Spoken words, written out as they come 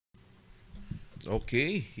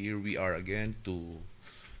Okay, here we are again to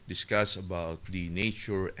discuss about the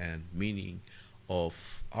nature and meaning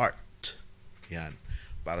of art. Yan.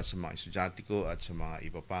 Para sa mga estudyante ko at sa mga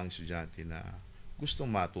iba pang estudyante na gustong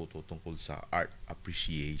matuto tungkol sa art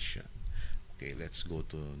appreciation. Okay, let's go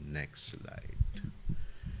to next slide.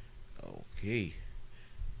 Okay.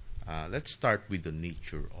 Let's start with the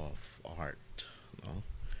nature of art. No?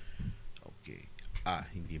 Okay.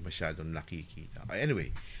 Hindi masyadong nakikita. Anyway,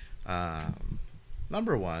 um,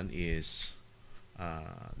 number one is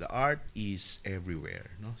the art is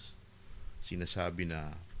everywhere. No? Sinasabi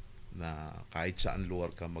na kahit saan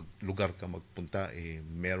lugar ka magpunta,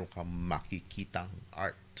 meron kang makikitang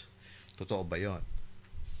art. Totoo ba yon?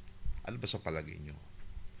 Ano ba sa palagay nyo?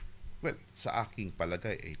 Well, sa aking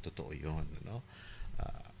palagay, totoo yon. No?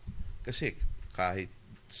 Ah, kasi kahit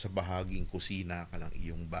sa bahaging kusina ka ng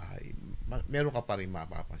iyong bahay, meron ka pa rin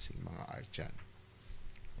mapapansin mga art yan.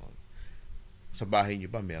 Sa bahay nyo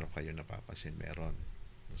ba meron kayo napapansin? Meron.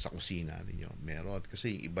 Sa kusina ninyo, meron.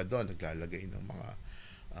 Kasi yung iba doon naglalagay ng mga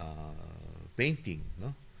painting,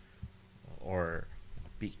 no? Or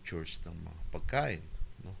pictures ng mga pagkain,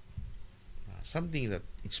 no? Something that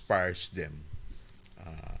inspires them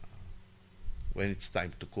uh, when it's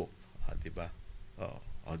time to cook, di ba?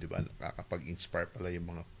 Di ba? Nakakapag-inspire pala yung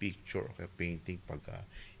mga picture o painting pag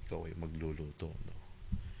ikaw ay magluluto, no?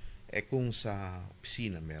 Kung sa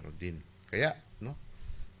opisina meron din. Kaya, no?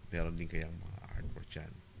 Meron din kayang mga artwork dyan.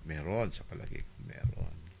 Meron sa palagay ko,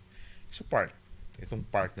 meron. Sa park, itong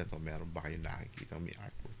park na to, meron ba kayo nakikita may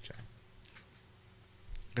artwork dyan?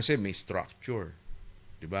 Kasi may structure.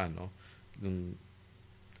 Di ba, no? Nung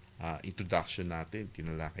introduction natin,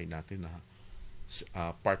 tinalakay natin na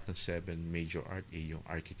part ng 7 major art yung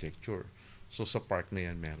architecture. So sa park na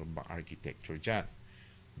yan, meron ba architecture dyan?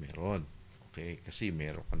 Meron. Okay, kasi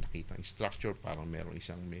meron kang nakitang structure, parang meron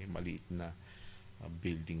isang may maliit na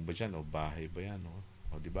building ba dyan o bahay ba yan, no?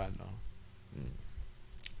 O di ba, no?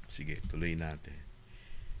 Sige, tuloy natin.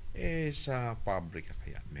 Sa pabrika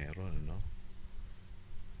kaya meron, no?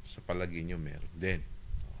 Sa palagay nyo meron din.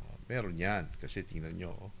 Meron yan kasi tingnan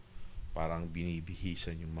nyo, parang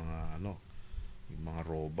binibihisan yung mga yung mga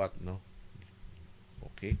robot, no?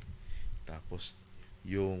 Okay? Tapos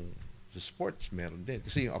yung sa sports meron din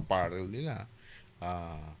kasi yung apparel nila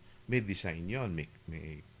may design yon,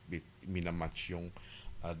 may minamatch yung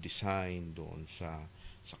design doon sa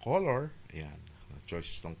color, ayan,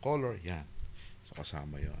 choices ng color, yan, so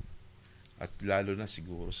kasama yon. At lalo na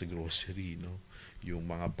siguro sa grocery, no, yung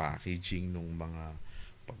mga packaging ng mga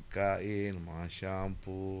pagkain, ng mga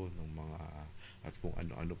shampoo, ng mga at kung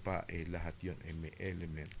ano-ano pa, lahat yon ay may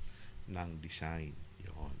element ng design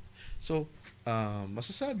yon. So,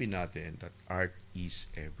 masasabi natin that art is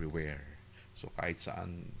everywhere. So, kahit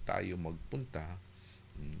saan tayo magpunta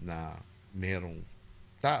na merong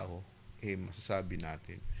tao, masasabi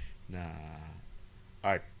natin na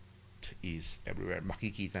art is everywhere.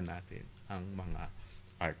 Makikita natin ang mga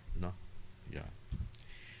art, no? Yeah.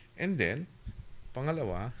 And then,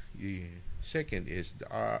 pangalawa, second is the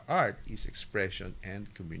art is expression and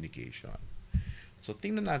communication. So,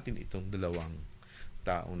 tingnan natin itong dalawang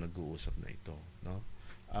taong nag-uusap na ito, no?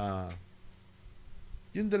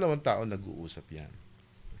 Yung dalawang tao nag-uusap yan.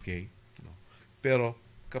 Okay? No? Pero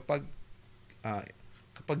kapag uh,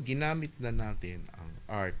 kapag ginamit na natin ang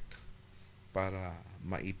art para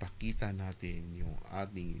maipakita natin yung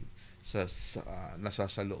ating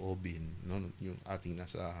nasasaloobin, no, yung ating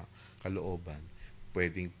nasa kalooban,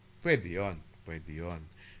 pwede yon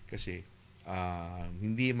kasi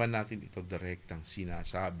hindi man natin ito direktang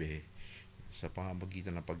sinasabi sa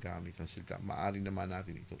pamamagitan ng paggamit ng salita, maaari naman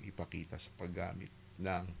natin itong ipakita sa paggamit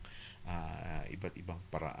ng iba't ibang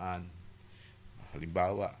paraan.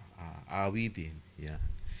 Halimbawa, awitin, yan.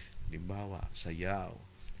 Halimbawa, sayaw.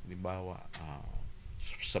 Halimbawa,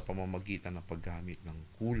 sa pamamagitan ng paggamit ng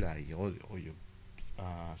kulay o yung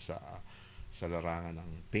sa larangan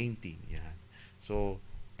ng painting, yan. So,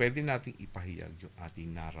 pwede nating ipahayag yung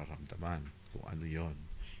ating nararamdaman kung ano yon.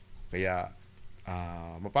 Kaya,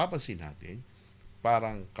 mapapansin natin,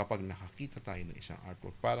 parang kapag nakakita tayo ng isang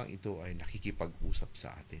artwork, parang ito ay nakikipag-usap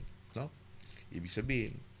sa atin, no? Ibig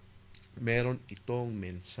sabihin, meron itong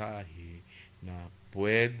mensahe na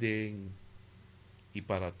pwedeng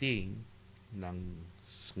iparating ng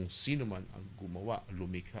kung sino man ang gumawa,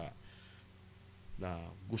 lumikha, na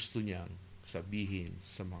gusto niyang sabihin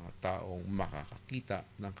sa mga taong makakakita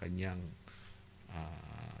ng kanyang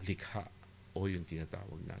likha o yung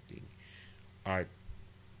tinatawag nating art.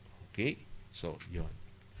 Okay? So, yon.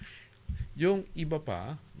 Yung iba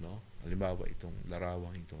pa, no? Halimbawa itong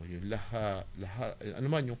larawang ito, yung lahat ano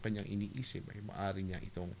man yung kanyang iniisip ay maaari niya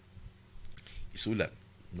itong isulat,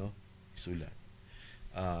 no? Isulat.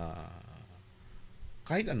 Ah,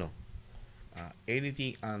 kahit ano,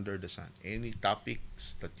 anything under the sun, any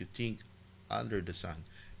topics that you think under the sun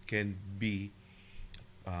can be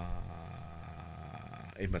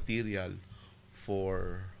a material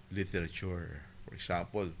for literature. For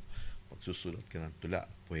example, pagsusulat ka ng tula,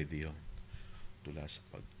 pwede yon. Tula sa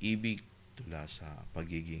pag-ibig, tula sa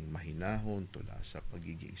pagiging mahinahon, tula sa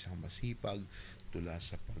pagiging isang masipag, tula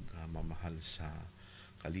sa pagmamahal sa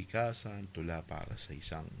kalikasan, tula para sa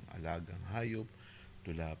isang alagang hayop,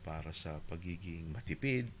 tula para sa pagiging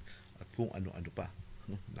matipid, at kung ano-ano pa.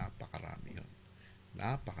 Napakarami yon.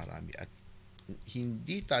 Napakarami. At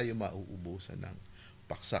hindi tayo mauubusan ng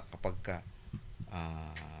paksa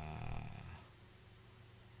uh,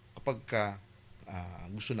 kapag ka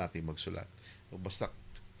gusto natin magsulat. Basta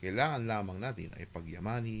kailangan lamang natin ay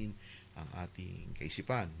pagyamanin ang ating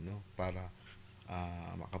kaisipan, no, para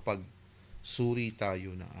makapagsuri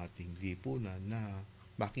tayo ng ating lipunan na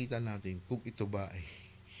makita natin kung ito ba ay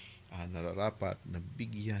nararapat na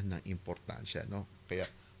bigyan ng importansya, no. Kaya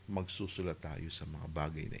magsusulat tayo sa mga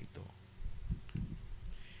bagay na ito.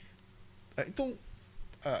 Itong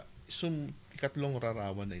ikatlong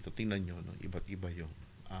larawan na ito, tingnan nyo, no, iba't iba yung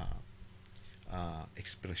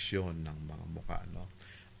ekspresyon ng mga mukha, no.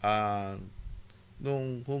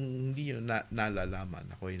 Kung hindi nyo nalalaman,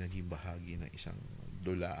 ako ay naging bahagi ng isang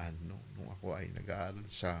dulaan, no, nung ako ay nag-aaral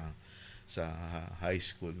sa high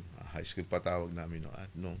school. High school pa tawag namin, no, at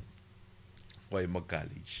nung ako ay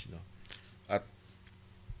mag-college, no. At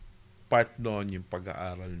part noon yung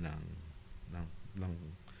pag-aaral ng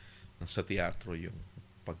sa teatro, yung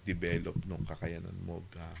pag-develop ng kakayanan mo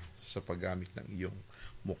sa paggamit ng iyong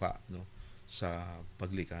muka, no, sa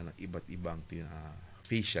paglikha ng iba't ibang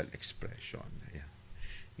facial expression. Ayan.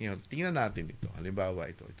 Ngayon, tingnan natin ito.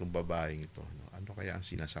 Halimbawa, itong babaeng ito, no, ano kaya ang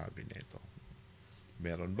sinasabi nito?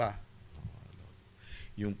 Meron ba?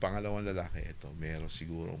 Yung pangalawang lalaki, ito, meron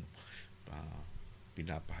sigurong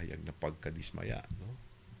pinapahayag na pagkadismaya, no?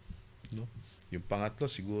 No? Yung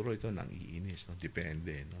pangatlo, siguro ito nang iinis, no?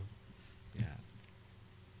 Depende, no? Yan.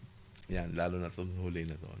 Yan, lalo na itong huli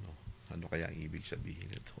na to, no? Ano kaya ang ibig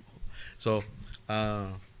sabihin nito? So,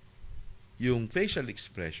 yung facial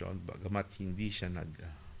expression, bagamat hindi siya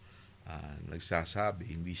nagsasabi,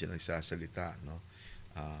 hindi siya nagsasalita, no?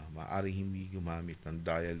 Maaring hindi gumamit ng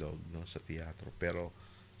dialogue, no, sa teatro, pero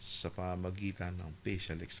sa pamamagitan ng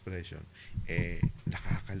facial expression,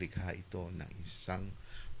 nakakalikha ito ng isang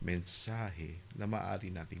mensahe na maaari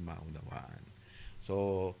nating maunawaan.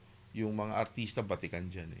 So, yung mga artista, batikan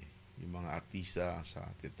dyan eh. Yung mga artista sa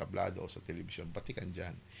tablado o sa telebisyon, batikan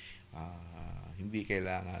dyan. Hindi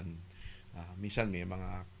kailangan, minsan may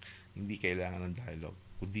mga hindi kailangan ng dialogue,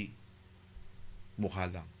 kundi mukha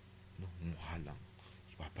lang. No? Mukha lang.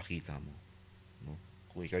 Ipapakita mo. No?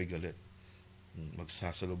 Kung ikaw'y galit,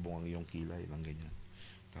 magsasalubong ang iyong kilay ng ganyan.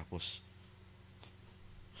 Tapos,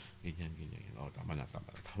 ganyan. Tama na.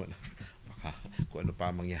 Baka kung ano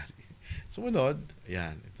pa mangyari. Sumunod,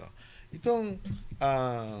 ayan, ito. Itong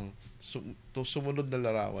sumunod na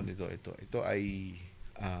larawan ito ay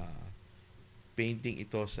painting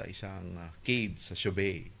ito sa isang cave sa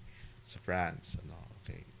Chauvet, sa France. Ano,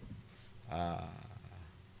 okay.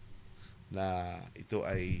 Na ito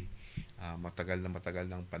ay matagal ng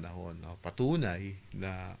panahon, no? Patunay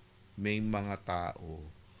na may mga tao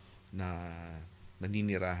na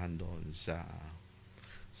naninirahan doon sa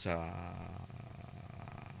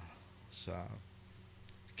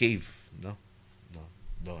cave, no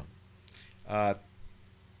doon. At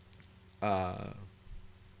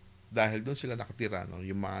dahil doon sila nakatira, no,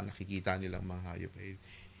 yung mga nakikita nilang mga hayop ay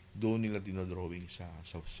doon nila dinodrawing sa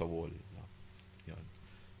wall, no. Yun.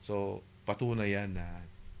 So patunay yan na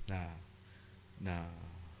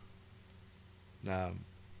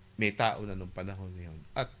may tao na nung panahon ngayon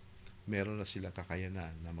at meron na silang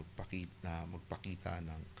kakayanan na magpakita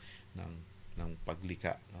ng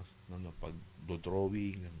paglikha, ng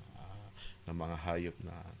pagdodrawing ng mga hayop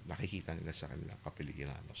na nakikita nila sa kanilang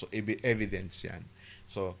kapaligiran. So evidence yan.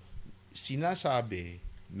 So sinasabi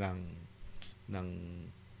ng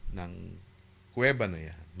kuweba na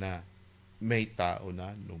yan na may tao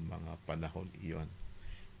na nung mga panahon iyon,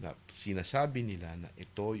 na sinasabi nila na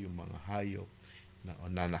ito yung mga hayop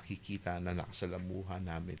na nakikita, na nakasalamuhan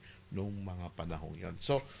namin nung mga panahong iyon.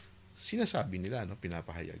 So sinasabi nila, no,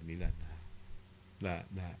 pinapahayag nila na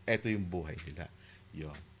ito yung buhay nila.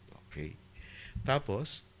 Yon. Okay.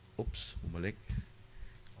 Tapos, bumalik.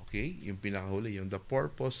 Okay, yung pinakahuli, yung the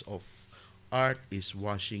purpose of art is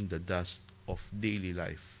washing the dust of daily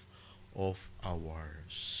life of our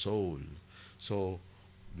soul. So,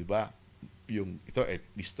 'di ba? yung ito at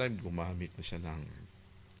this time gumamit na siya ng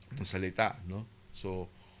salita, no?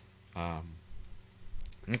 So um,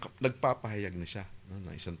 nagpapahayag na siya, no,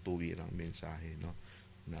 ng isang tuwirang mensahe, no,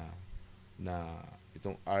 na na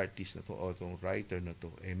itong artist na to o itong writer na to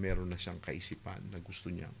meron na siyang kaisipan na gusto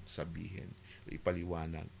niyang sabihin o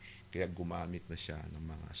ipaliwanag, kaya gumamit na siya ng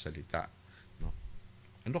mga salita, no.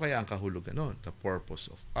 Ano kaya ang kahulugan no? The purpose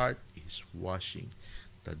of art is washing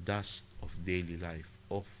the dust of daily life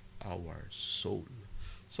of our soul.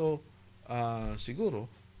 So siguro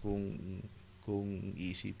kung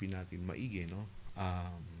iisipin natin maigi, no,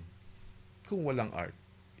 kung walang art,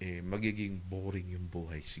 magiging boring yung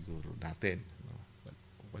buhay siguro natin, no?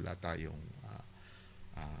 Wala tayong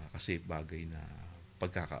kasi bagay na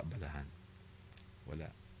pagkakaabalahan,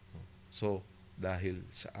 wala, no? So dahil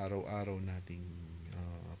sa araw-araw nating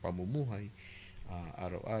pamumuhay,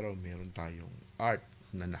 araw-araw meron tayong art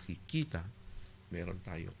na nakikita, meron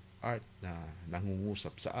tayong art na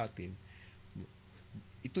nangungusap sa atin.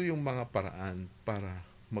 Ito yung mga paraan para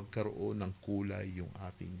magkaroon ng kulay yung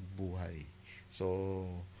ating buhay. So,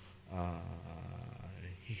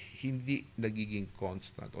 hindi nagiging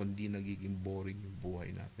constant o hindi nagiging boring yung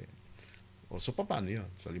buhay natin. So, paano yun?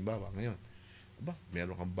 So, halimbawa, ngayon,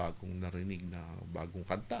 meron kang bagong narinig na bagong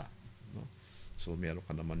kanta, no? So, meron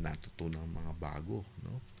ka naman natutunan mga bago,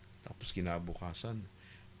 no? Tapos, kinabukasan,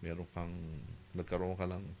 nagkaroon ka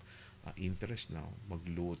ng interest na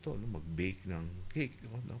magluto, no? Mag-bake ng cake,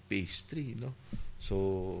 no? Pastry, no?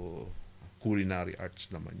 So, culinary arts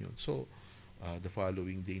naman yun. So, the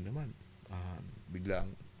following day naman, biglang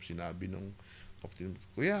sinabi nung kapatid,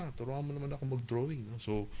 Kuya, turuan mo naman ako mag-drawing, no?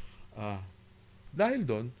 So, dahil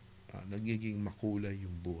doon, nagiging makulay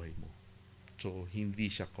yung buhay mo. So, hindi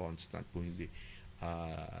siya constant, kung hindi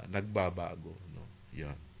nagbabago, no?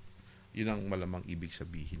 Yan. Yun ang malamang ibig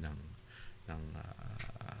sabihin ng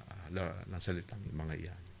salitang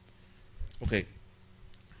mga yan. Okay.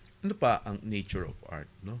 Ano pa ang nature of art,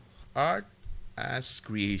 no? Art as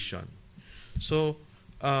creation. So,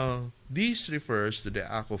 this refers to the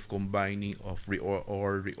act of combining of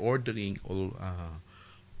reordering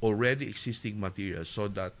already existing materials so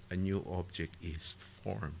that a new object is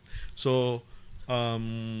formed. So,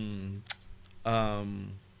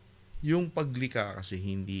 yung paglikha kasi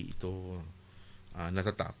hindi ito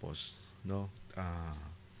natatapos, no?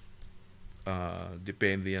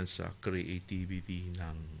 Depende yan sa creativity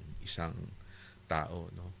ng isang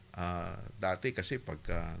tao, no? Dati kasi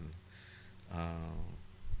pagka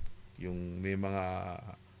yung may mga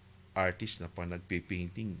artist na pa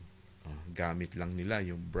nagpe-painting, gamit lang nila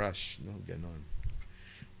yung brush, no, ganon.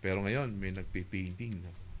 Pero ngayon may nagpe-painting na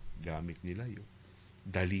gamit nila yung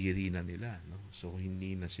daliri na nila, no. So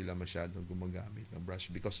hindi na sila masyadong gumagamit ng brush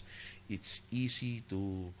because it's easy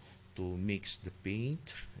to mix the paint,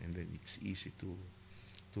 and then it's easy to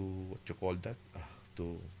what you call that,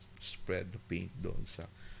 to spread the paint doon sa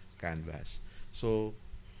canvas. So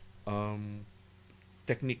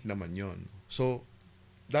technique naman yon. So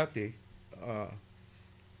dati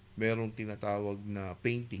merong tinatawag na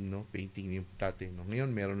painting, no, painting yung dati, no. Ngayon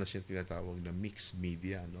meron na siyang tinatawag na mixed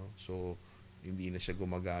media, no. So hindi na siya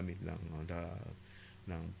gumagamit ng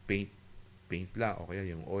paint lang o kaya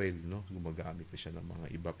yung oil, no. Gumagamit na siya ng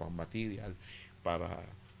mga iba pang material para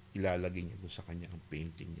ilalagay niya doon sa kanyang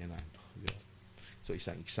painting niya na, no? So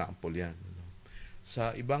isang example yan, no?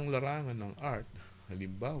 Sa ibang larangan ng art,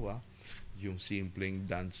 halimbawa yung simpleng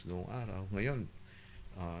dance noong araw, ngayon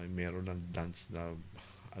meron ng dance na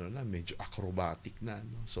medyo acrobatic na,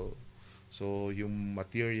 no? So yung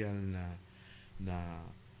material na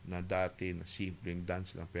dati na simpleng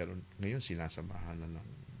dance lang, pero ngayon sinasamahan na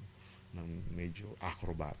ng medyo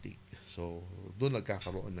acrobatic. So doon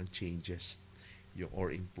nagkakaroon ng changes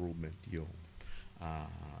or improvement yung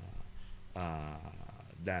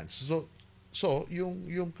dance. So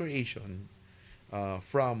yung creation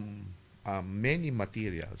from many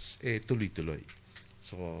materials tuloy-tuloy.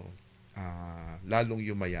 So lalong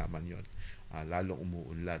yumayaman yon, lalong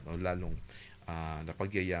umuunlad o lalong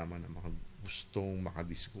napagyayaman ng mga gustong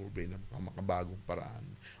makadiscover ng makabagong paraan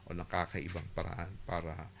o ng kakaibang paraan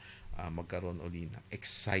para magkaroon uli ng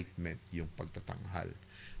excitement yung pagtatanghal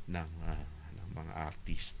ng mga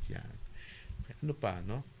artist yan. Ano pa,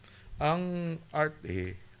 no? Ang art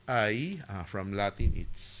ay from Latin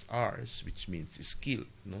it's ars, which means skill,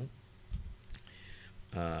 no?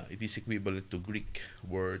 It is equivalent to Greek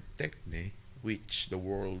word techne, which the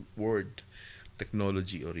word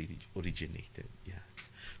technology originated. Yeah.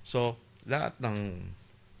 So lahat ng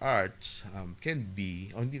arts can be,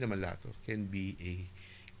 o hindi naman lahat, can be a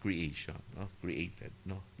creation, no? Created,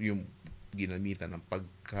 no? Yung ginamitan ng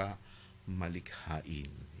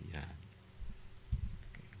pagkamalikhain. Yan.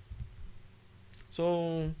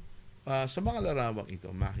 So, sa mga larawang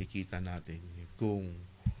ito, makikita natin kung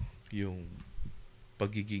yung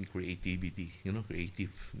pagiging creative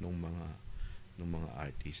ng mga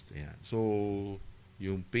artist. Ayan. So,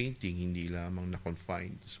 yung painting hindi lamang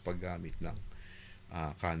na-confined sa paggamit ng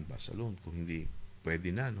canvas alone, kung hindi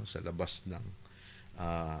pwede na no sa labas ng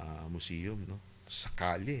museum, no, sa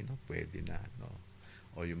kalye, no, pwede na, no,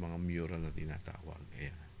 o yung mga mural na tinatawag.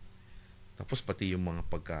 Ayan. Tapos pati yung mga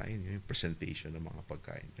pagkain, yung presentation ng mga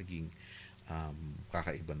pagkain naging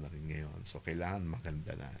kakaiba na rin ngayon. So kailangan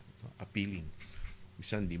maganda na, no, appealing.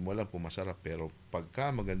 Minsan di mo alam kung masarap, pero pagka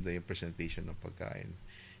maganda yung presentation ng pagkain,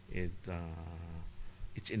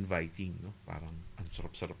 it's inviting, no? Parang ang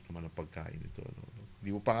sarap-sarap naman ng pagkain ito, no? Di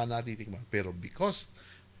mo pa nga natitikman, pero because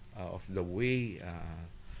of the way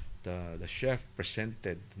the chef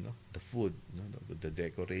presented, no, the food, no, the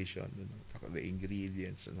decoration, no, the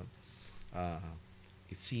ingredients, no,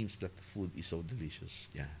 it seems that the food is so delicious.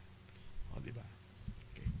 Yeah. O, di ba?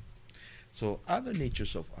 Okay. So, other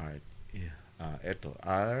natures of art, yeah, ito,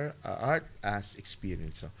 art as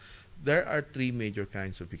experience. So, there are three major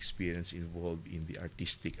kinds of experience involved in the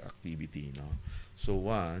artistic activity. No? So,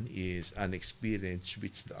 one is an experience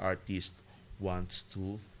which the artist wants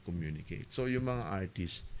to communicate. So, yung mga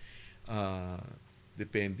artist,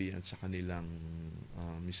 depende yan sa kanilang,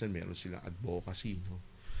 minsan meron silang advocacy, no?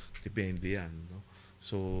 Depende yan, no?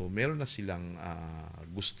 So, meron na silang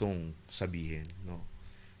gustong sabihin, no,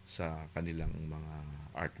 sa kanilang mga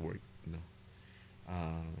artwork, no.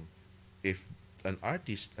 If an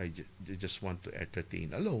artist just want to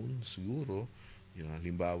entertain alone, siguro, yung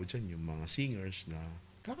halimbawa dyan, yung mga singers na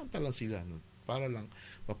kakanta lang sila, no, para lang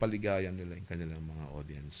mapaligayan nila yung kanilang mga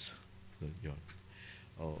audience. So, yun.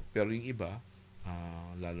 Pero yung iba,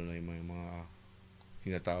 lalo na yung mga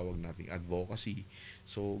tinatawag nating advocacy,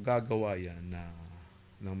 so gagawa yan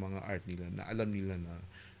ng mga art nila na alam nila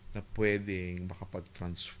na pwedeng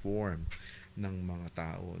makapag-transform ng mga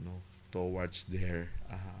tao, no, towards their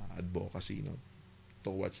advocacy, no,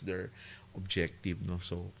 towards their objective, no.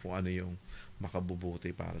 So kung ano yung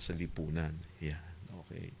makabubuti para sa lipunan. Yan.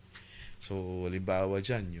 Okay. So halimbawa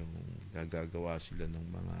diyan yung gagawa sila ng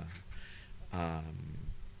mga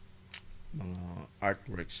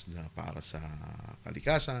artworks na para sa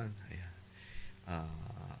kalikasan. Ayan.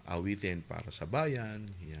 Awitin para sa bayan.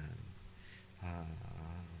 Yan.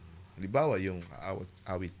 Halimbawa, yung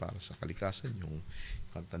awit para sa kalikasan, yung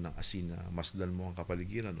kanta ng asin na masdan mo ang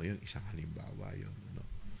kapaligiran, o yun, isang halimbawa yun. Ano?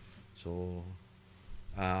 So,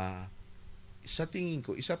 sa tingin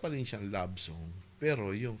ko, isa pa rin siyang love song,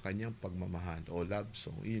 pero yung kanyang pagmamahal o love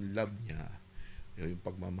song, yung love niya, yung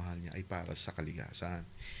pagmamahal niya ay para sa kalikasan,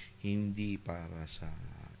 hindi para sa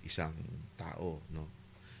isang tao, no?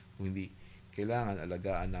 Hindi kailangan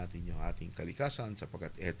alagaan natin yung ating kalikasan,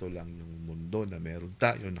 sapagkat ito lang yung mundo na meron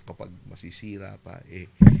tayo, na kapag masisira pa,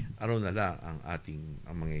 ano na lang ang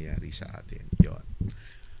mangyayari sa atin.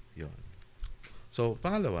 Yon. So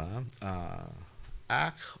pangalawa,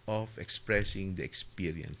 act of expressing the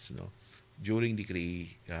experience, no, during the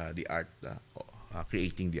art,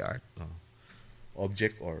 creating the art, no,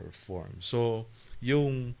 object or form. So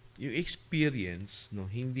yung experience,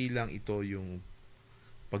 no, hindi lang ito yung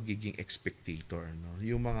pagiging spectator, no.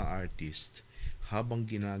 Yung mga artist, habang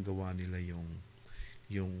ginagawa nila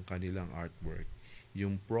yung kanilang artwork,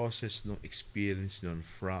 yung process ng experience nun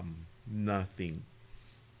from nothing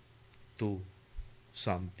to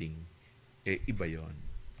something, iba yon.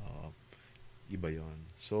 Iba yon.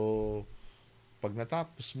 So pag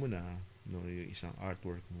natapos mo na, no, yung isang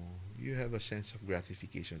artwork mo, you have a sense of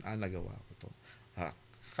gratification. Nagawa ko to.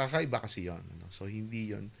 Kakaiba kasi yon, ano? So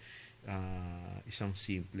hindi yon isang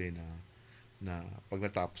simple na pag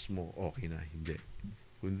natapos mo, okay na. Hindi.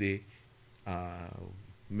 Kundi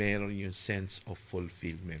meron yung sense of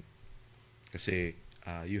fulfillment. Kasi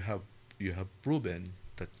you have proven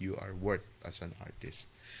that you are worth as an artist.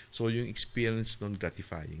 So yung experience nun,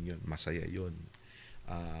 gratifying yun. Masaya yun.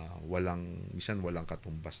 Minsan walang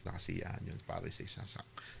katumbas na kasiyahan yun para sa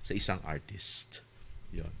isang artist.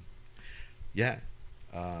 Yun. Yeah.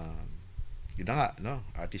 Yun na nga, no?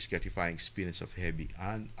 Artist gratifying experience of heavy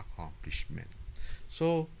and accomplishment.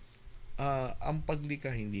 So, ang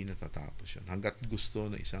paglikha hindi natatapos yun. Hanggat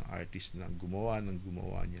gusto ng isang artist na gumawa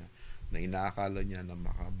niya, na inaakala niya na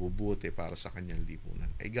makabubuti para sa kanyang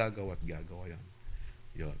lipunan, ay gagawa at gagawa yan.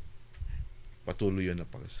 Yun. Patuloy yun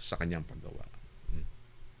sa kanyang paggawa.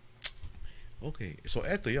 Okay. So,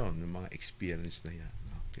 eto yon, yung mga experience na yan.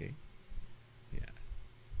 Okay? Yeah.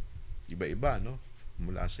 Iba-iba, no?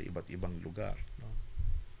 Mula sa iba't ibang lugar, no?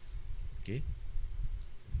 Okay?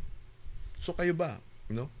 So kayo ba,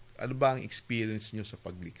 no? Ano ba ang experience nyo sa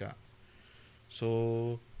paglikha? So,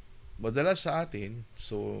 madalas sa atin,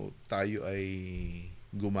 so tayo ay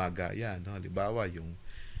gumagaya, no? Halimbawa, yung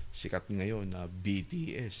sikat ngayon na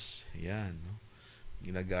BTS, yan, no?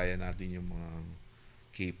 Ginagaya natin yung mga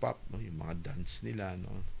K-pop, no? Yung mga dance nila,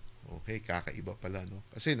 no? Okay, kakaiba pala, no?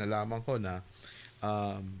 Kasi nalaman ko na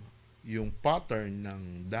um, yung pattern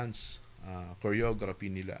ng dance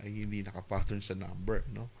choreography nila ay hindi nakapattern sa number,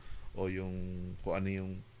 no? O yung kung ano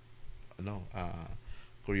yung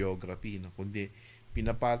choreography, no? Kundi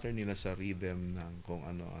pinapattern nila sa rhythm ng kung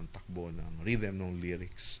ano ang takbo ng rhythm ng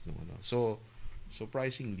lyrics, no? Ano. So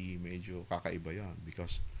surprisingly medyo kakaiba 'yon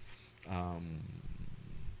because um,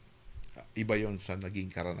 iba 'yon sa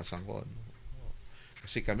naging karanasan ko, no?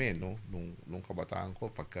 Kasi kami, no, nung kabataan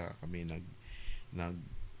ko, pagka kami nag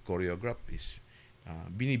choreograph is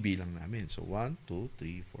binibilang namin. So 1 2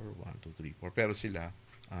 3 4 1 2 3 4. Pero sila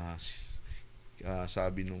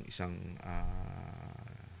sabi nung isang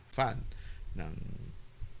fan ng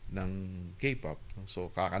ng K-pop, no?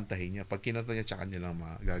 So kakantahin niya, pag kinanta niya tsaka niya lang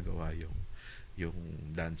magagawa yung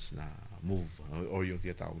dance na move or yung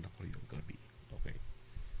tinatawag na choreography. Okay.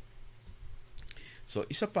 So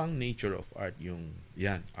isa pang nature of art yung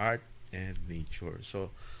yan, art and nature.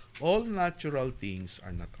 So all natural things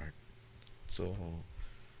are not art. So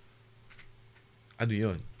ano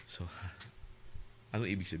yun? So ano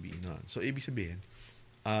ibig sabihin nun? So ibig sabihin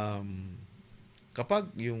um,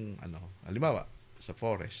 kapag yung halimbawa sa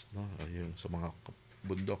forest, no, yung sa mga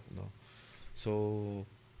bundok, no. So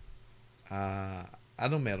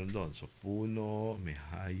ano meron doon? So puno, may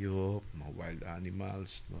hayop, mga wild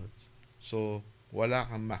animals, no. So wala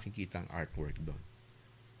kang makikitang artwork doon.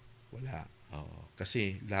 Wala.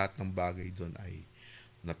 Kasi lahat ng bagay doon ay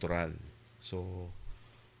natural. So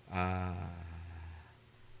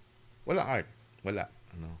wala art, wala,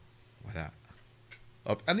 wala.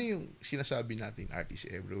 Ano yung sinasabi natin art is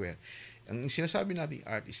everywhere? Ang sinasabi natin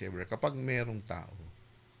art is everywhere, kapag merong tao,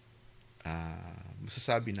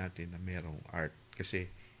 masasabi natin na merong art kasi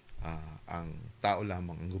ang tao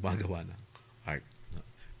lamang ang gumagawa ng art. No?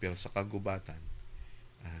 Pero sa kagubatan,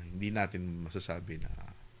 hindi natin masasabi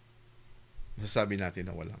natin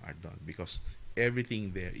na walang art doon because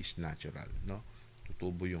everything there is natural, no?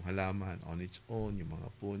 Tutubo yung halaman on its own, yung mga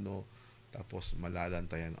puno, tapos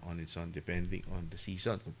malalantayan on its own depending on the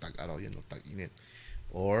season, kung tag-araw yan o tag-init,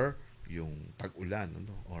 or yung tag-ulan,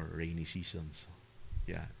 no? Or rainy seasons.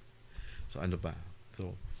 Yan. So ano ba?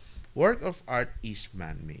 So work of art is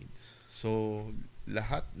man-made. So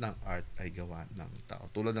lahat ng art ay gawa ng tao.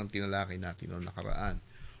 Tulad ng tinalakay natin noong nakaraan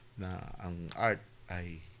na ang art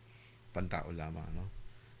ay pantao lamang, no?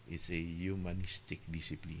 It's a humanistic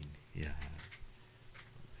discipline. Yeah.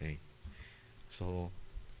 Okay. So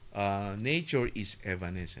nature is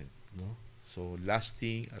evanescent, no? So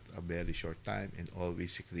lasting at a very short time and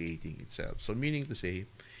always creating itself. So meaning to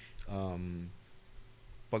say,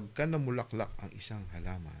 pagka namulaklak ang isang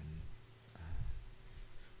halaman,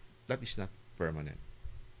 that is not permanent.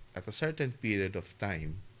 At a certain period of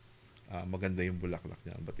time, maganda yung bulaklak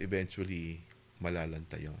niya, but eventually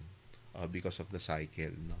malalanta yon because of the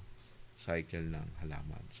cycle, no? Cycle ng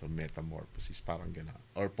halaman. So metamorphosis, parang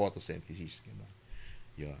gano'n, or photosynthesis, gano'n.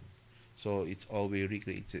 Yon. So it's always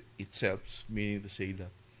recreates itself, meaning to say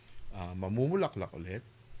that mamumulaklak ulit,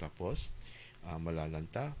 tapos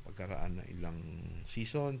malalanta, pagkaraan ng ilang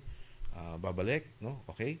season, babalik, no?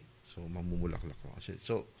 Okay? So mamumulaklak ako.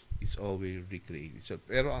 So it's always recreate itself.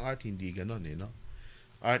 Pero ang art hindi gano'n, no?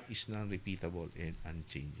 Art is non-repeatable and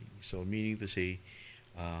unchanging. So meaning to say,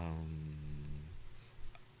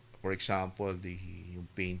 for example, yung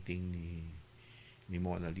painting ni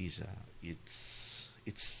Mona Lisa, it's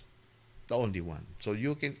the only one. So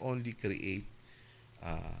you can only create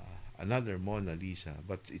another Mona Lisa,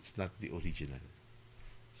 but it's not the original.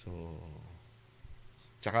 So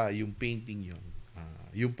tsaka yung painting yon,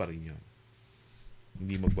 yun pa rin yun.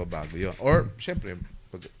 Hindi magbabago yun. Or syempre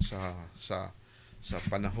sa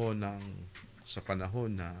panahon na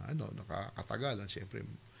nakakatagalan, syempre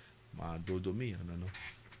madudumi yan, ano.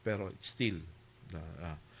 Pero it's still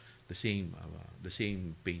the same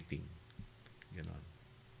painting. Ganon.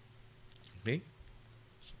 Okay?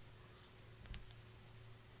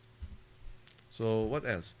 So what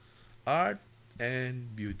else? Art and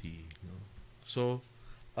beauty, no? So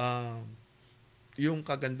yung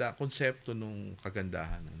konsepto nung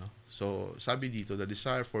kagandahan, ano? So sabi dito, the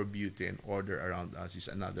desire for beauty and order around us is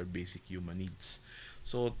another basic human needs.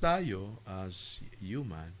 So tayo as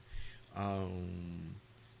human,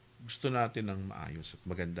 gusto natin ng maayos at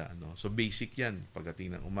maganda, no? So basic 'yan.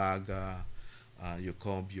 Pagdating ng umaga, you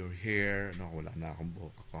comb your hair, no? Wala na akong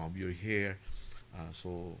buhok, comb your hair.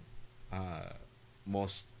 So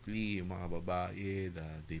most typically yung mga babae,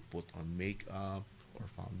 they put on makeup or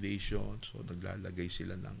foundation. So naglalagay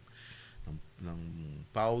sila ng, ng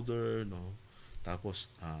powder, no? Tapos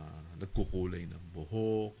nagkukulay ng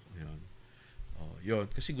buhok, yun. Oh, yun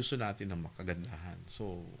kasi gusto natin ng makagandahan.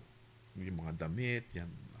 So yung mga damit, yan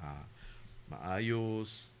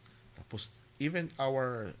maayos. Tapos even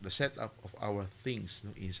the setup of our things, no,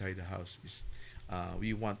 inside the house is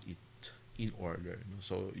we want it in order, no?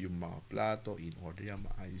 So yung mga plato in order yan,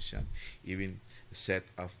 maayos yan. Even the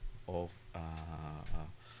setup of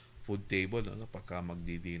food table, no, pagka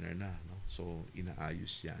magdi-dinner na, no? So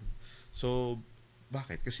inaayos yan. So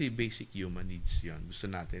bakit? Kasi basic human needs yan. Gusto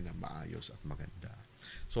natin na maayos at maganda.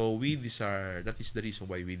 So that is the reason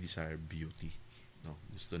why we desire beauty, no?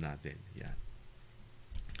 Gusto natin yan.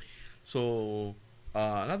 So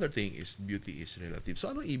another thing is beauty is relative. So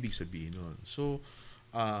ano ibig sabihin nun? So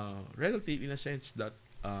relative in a sense that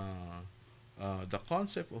the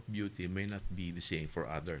concept of beauty may not be the same for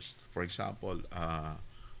others. For example,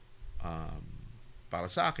 para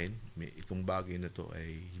sa akin, itong bagay na to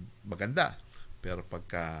ay maganda. Pero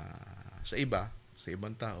pagka sa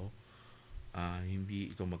ibang tao, hindi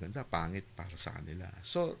ito maganda, pangit para sa kanila.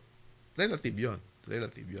 So, relative yon.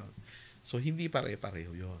 So, hindi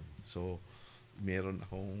pare-pareho yon. So, meron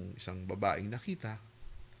akong isang babaeng nakita,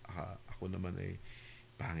 ako naman ay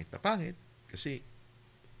pangit na pangit, kasi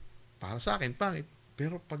para sa akin, pangit.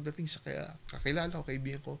 Pero pagdating sa kakilala ko,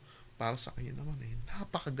 kaibigan ko, para sa kanya naman ay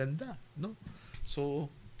napakaganda, no? So,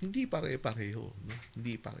 hindi pare-pareho, no?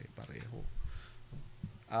 Hindi pare-pareho.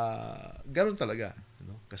 Ganun talaga,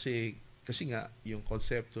 no? Kasi nga yung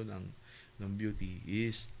konsepto ng beauty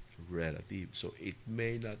is relative. So it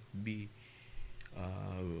may not be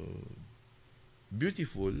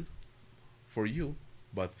beautiful for you,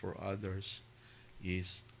 but for others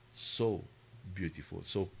is so beautiful,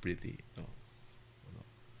 so pretty, no?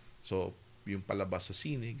 So yung palabas sa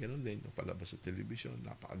sine, ganun din, yung palabas sa television,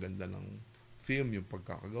 napakaganda ng film, yung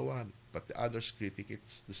pagkakagawa, but the others critique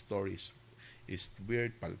the stories is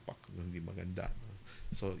weird, palpak, hindi maganda.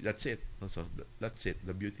 So that's it. So that's it.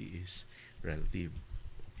 The beauty is relative.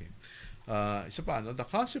 Okay. Isa pa, no? The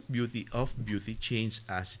concept of beauty change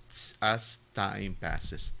as time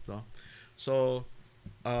passes, no? So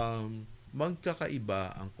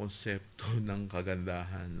magkakaiba ang konsepto ng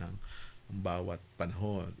kagandahan ng bawat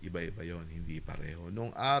panahon. Iba-iba yon, hindi pareho.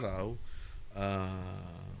 Nung araw,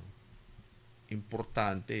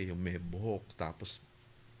 importante yung may buhok, tapos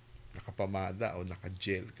nakapamada o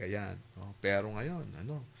naka-gel ka yan. No? Pero ngayon,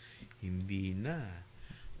 hindi na.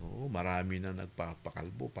 Oo, marami na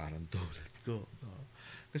nagpapakalbo, parang tulad ko. No?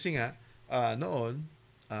 Kasi nga, noon,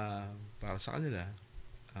 para sa kanila,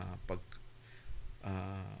 pag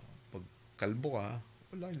kalbo ka,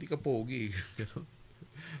 wala, hindi ka pogi.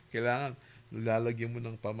 Kailangan, lalagyan mo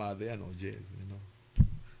ng pamada yan, o gel.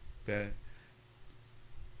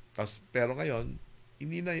 Pero ngayon,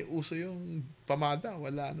 hindi na uso yung pamada.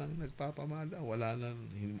 Wala nang nagpapamada. Wala nang,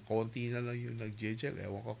 konti na lang yung nag-gel.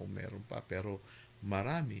 Ewan ko kung meron pa. Pero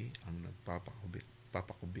marami ang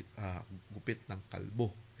gupit ng kalbo.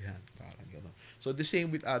 Yan, parang gano'n. So, the same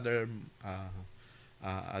with other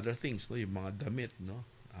things, no? Yung mga damit, no?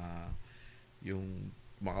 Yung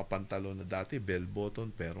mga pantalon na dati, bell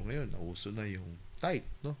button, pero ngayon, nauso na yung tight,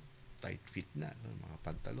 no? Tight fit na, no? Mga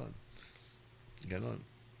pantalon. Ganon.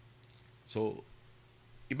 So,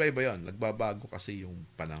 iba-iba yon. Nagbabago kasi yung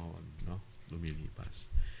panahon, no?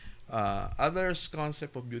 Lumilipas. Others'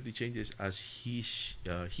 concept of beauty changes as he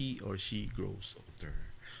or she grows older.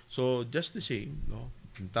 So, just the same, no?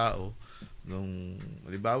 Yung tao,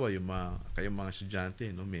 halimbawa, kayong mga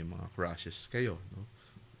estudyante, no? May mga crushes kayo, no?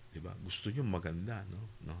 Diba? Gusto nyo maganda, no?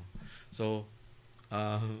 So,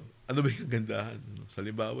 ano ba yung kagandahan? No? Sa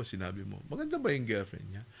halimbawa, sinabi mo, maganda ba yung girlfriend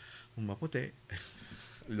niya? Kung maputi,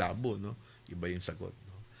 labo, no? Iba yung sagot,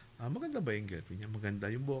 no? Maganda ba yung girlfriend niya?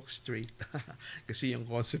 Maganda yung buhok, straight. Kasi yung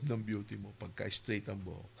concept ng beauty mo, pagka straight ang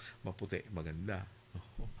buhok, maputi, maganda.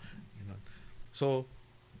 No? So,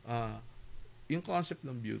 yung concept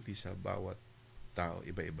ng beauty sa bawat tao,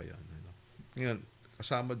 iba-iba yun. No? Ngayon,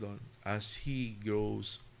 kasama doon, as he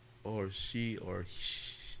or she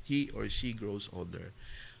grows older,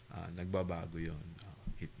 nagbabago yun.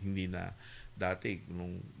 Hindi na, dati,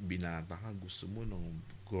 nung binata ka, gusto mo nung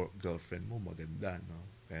girlfriend mo maganda, no?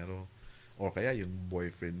 Pero, or kaya yung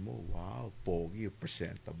boyfriend mo, wow, pogi,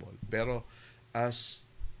 presentable. Pero, as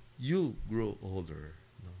you grow older,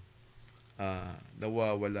 no,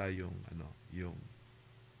 nawawala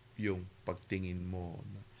yung pagtingin mo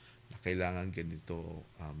na kailangan ganito,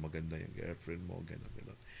 maganda yung girlfriend mo, gano'n.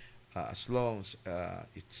 As long as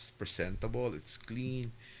it's presentable, it's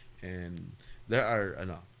clean, and there are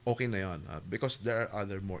okay na yon, because there are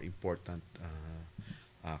other more important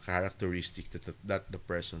characteristic that the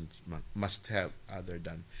person must have other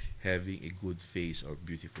than having a good face or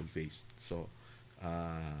beautiful face. So,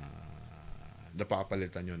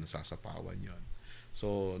 napapalitan yon, nasasapawan yon.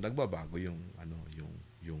 So, nagbabago yung ano,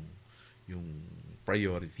 yung yung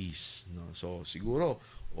priorities, no? So, siguro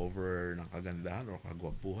over ng kagandahan o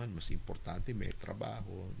kagwapuhan, mas importante may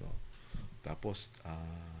trabaho, no? Tapos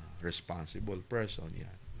responsible person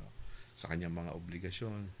yan, no? Sa kanyang mga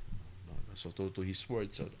obligasyon, no? So to his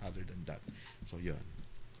words, so other than that, so yun,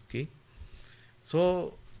 okay.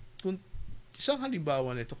 So kung isang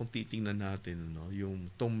halimbawa nito, kung titingnan natin, no,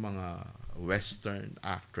 yung tong mga western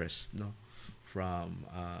actress, no, from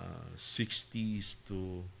 60s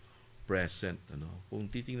to present, ano, kung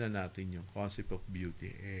titingnan natin yung concept of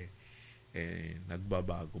beauty,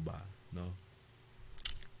 nagbabago ba, no?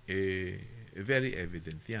 Very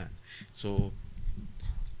evident yan. So,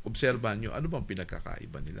 obserbahan nyo, ano bang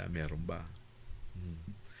pinagkakaiba nila? Meron ba?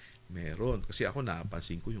 Meron. Kasi ako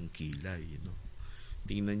napansin ko yung kilay, no?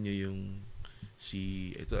 Tingnan nyo yung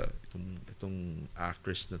itong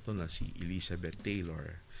actress na to na si Elizabeth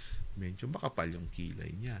Taylor. Medyo makapal yung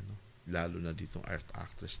kilay niya, no? Lalo na ditong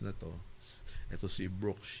actress na to. Ito si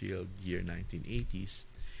Brooke Shield, year 1980s.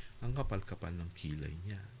 Ang kapal-kapal ng kilay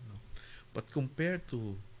niya, no? But compared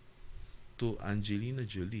to Angelina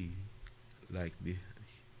Jolie, like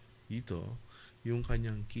dito, yung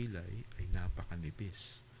kanyang kilay ay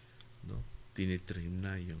napakanipis, no? Tinitrim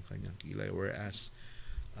na yung kanyang kilay, whereas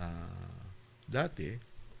dati,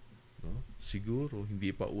 no, siguro hindi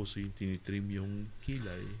pa uso yung tinitrim yung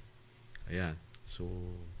kilay. Ayan, so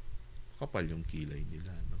kapal yung kilay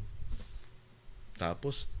nila, no?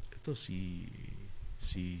 Tapos ito si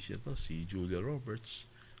Julia Roberts,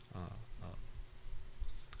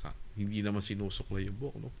 hindi naman sinusuklay yung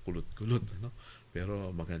buhok, no? Kulot-kulot, no?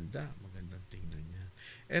 Pero magandang tingnan niya.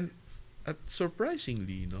 And at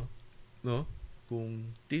surprisingly, no,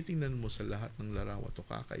 kung titingnan mo sa lahat ng larawan to,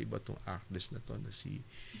 kakaiba tong actress na to, na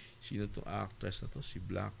sino tong actress na to, si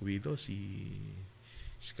Black Widow, si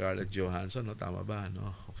Scarlett Johansson, no? Tama ba, no?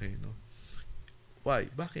 Okay, no? Why?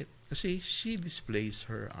 Bakit? Kasi she displays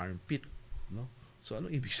her armpit, no? So ano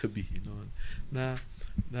ibig sabihin noon? Na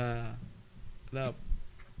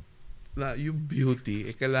yung beauty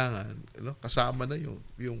kailangan, no, kasama na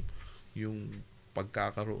yung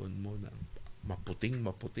pagkakaroon mo ng maputi,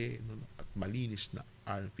 no, at malinis na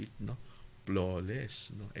armpit, no,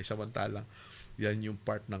 flawless, no. Samantalang yan yung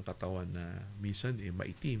part ng katawan na minsan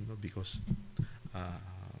maitim, no, because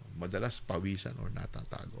madalas pawisan or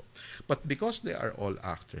natatago. But because they are all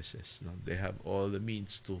actresses, no, they have all the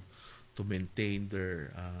means to maintain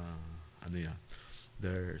their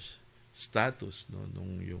their status, no,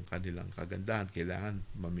 nung yung kanilang kagandahan, kailangan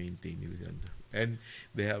ma-maintain nila yan, and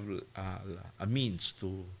they have a means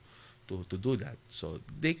to do that, so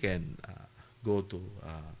they can go to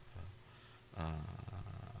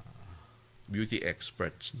beauty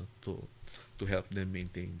experts, no, to help them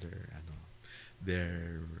maintain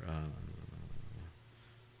their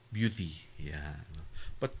beauty, yeah, no?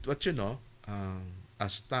 But you know,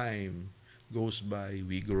 as time goes by,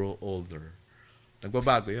 we grow older,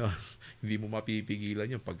 nagbabago yun. Hindi mo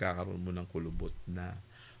mapipigilan yung pagkakaroon mo ng kulubot na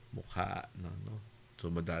mukha, no?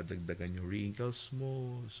 So madadagdagan yung wrinkles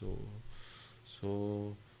mo, so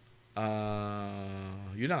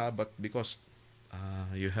yun na nga, but because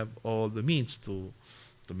you have all the means to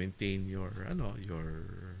maintain your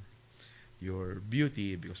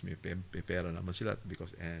beauty, because may pera naman sila,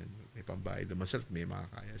 because and may pambayad naman sila, may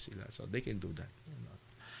makakaya sila, so they can do that, you know?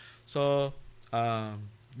 So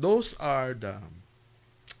those are the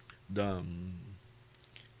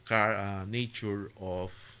nature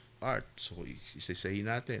of art. So isasahin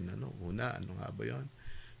natin, una, ano nga ba yun?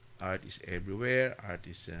 Art is everywhere. Art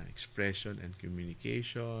is expression and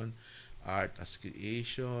communication. Art as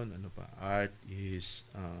creation. Ano pa? Art is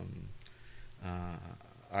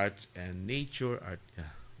art and nature. Art,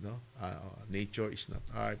 no? Nature is not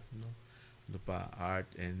art, no? Ano pa? Art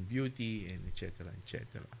and beauty, and etc.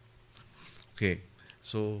 etc. Okay.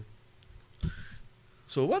 So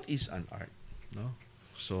what is an art? No?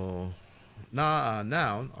 So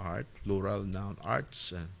noun art, plural noun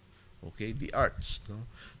arts, okay, the arts, no?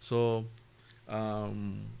 So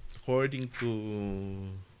according to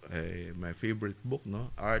my favorite book,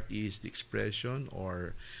 no, art is the expression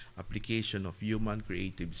or application of human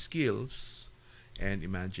creative skills and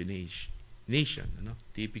imagination,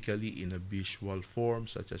 typically in a visual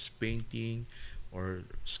form such as painting or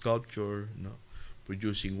sculpture, no,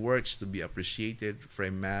 producing works to be appreciated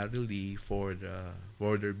primarily for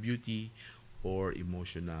their beauty or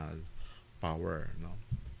emotional power, no?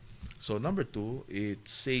 So number two, it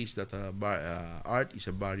says that art is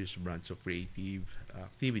a various branch of creative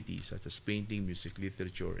activities such as painting, music,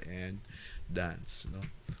 literature, and dance. No?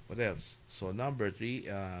 What else? So number three,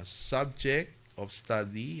 subject of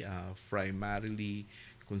study primarily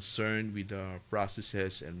concerned with the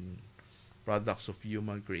processes and products of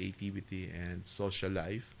human creativity and social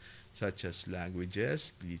life, such as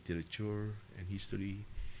languages, literature, and history,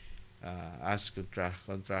 as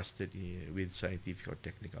contrasted with scientific or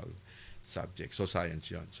technical subjects. So, science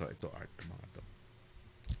yon. So, ito art, mga to.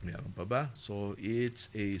 Meron pa ba? So, it's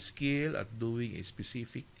a skill at doing a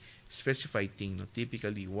specified thing. No?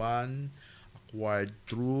 Typically, one acquired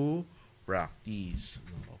through practice.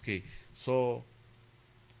 No? Okay. So,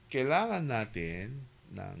 kailangan natin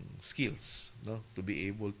ng skills, no, to be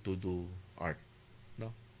able to do art,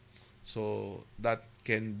 no. So that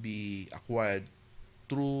can be acquired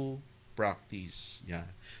through practice.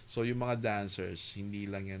 Yan. So yung mga dancers,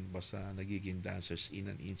 hindi lang yan basta nagiging dancers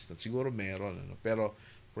in an instant. Siguro meron, ano? Pero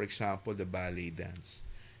for example, the ballet dance,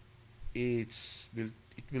 it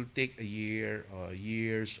will take a year or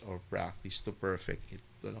years of practice to perfect it,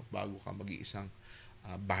 ano, bago ka mag-iisang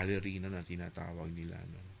ballerina na tinatawag nila,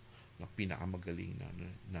 no, na pinakamagaling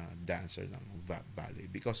na dancer ng ballet,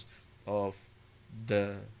 because of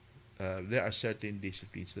the there are certain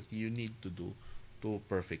disciplines that you need to do to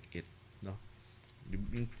perfect it, no.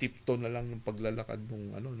 Yung tiptoe na lang ng paglalakad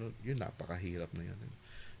ng ano, no, yun napakahirap na yun,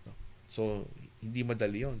 no? So hindi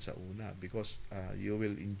madali yon sa una, because you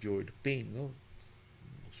will endure the pain, no.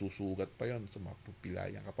 Susugat pa yon, so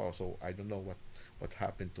mapupilayan ka pa. So I don't know what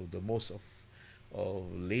happened to the most of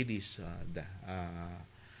ladies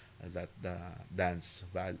that dance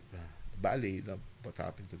ballet, what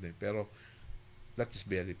happened to them. Pero that is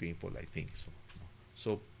very painful, I think.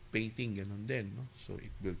 So painting ganun din, no? So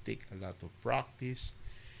it will take a lot of practice.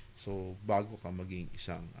 So bago ka maging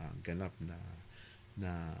isang ganap na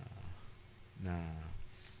na na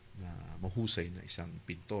na mahusay na isang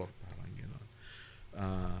pintor, parang gano'n.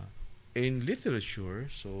 In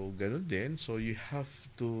literature, so ganun din. So you have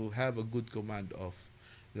to have a good command of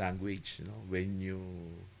language, you know, when you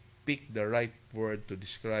pick the right word to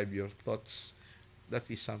describe your thoughts. That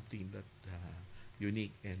is something that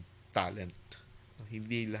unique and talent.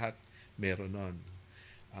 Hindi lahat meron nun.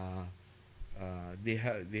 They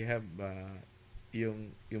have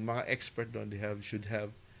yung mga expert doon, should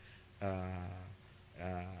have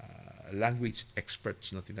language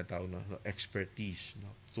experts, no, tinatawag, no, expertise,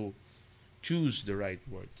 no, to choose the right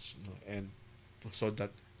words, no, and so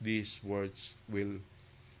that these words will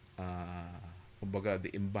kumbaga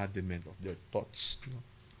the embodiment of their thoughts, no,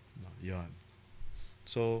 no, yon.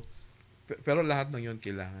 So pero lahat ng yon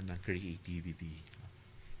kailangan ng creativity, no?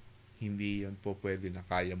 Hindi yan po pwede na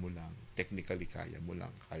kaya mo lang, technically kaya mo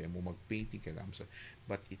mag-painting, kailangan mo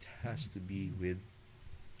but it has to be with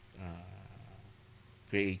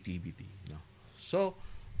creativity, no. So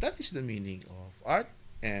that is the meaning of art,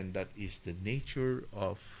 and that is the nature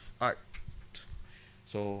of art.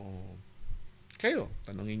 So kayo,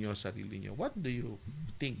 tanongin niyo sa sarili niyo, what do you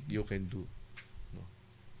think you can do, no,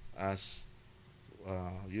 as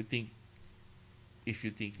you think, if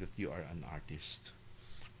you think that you are an artist?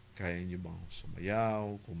 Kaya niyo bang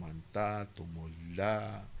sumayaw, kumanta,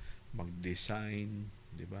 tumula, mag-design,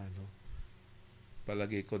 di ba, no?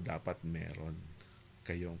 Palagay ko dapat meron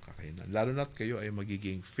kayong kakayanan. Lalo na't kayo ay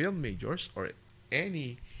magiging film majors or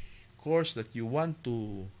any course that you want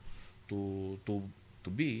to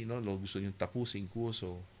be, no, gusto niyo tapusin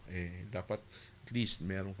kurso, dapat at least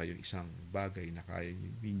meron kayong isang bagay na kaya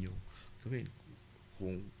niyo gawin.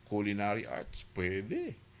 Kung culinary arts,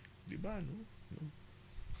 pwede, di ba, no?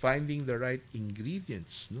 Finding the right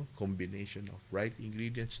ingredients, no, combination of right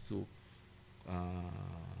ingredients to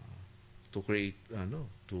create,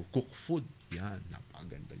 to cook food, yan,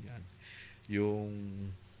 napakaganda yan. Yung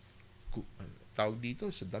tawag dito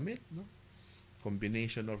sa damit, no,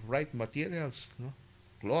 combination of right materials, no,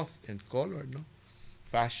 cloth and color, no,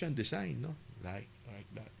 fashion design, no, like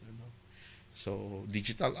that, no. So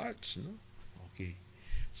digital arts, no. Okay,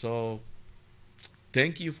 so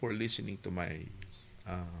thank you for listening to my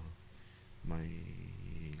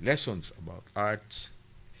lessons about arts,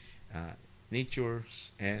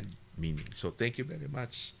 natures, and meaning. So thank you very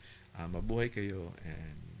much. Mabuhay kayo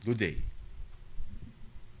and good day.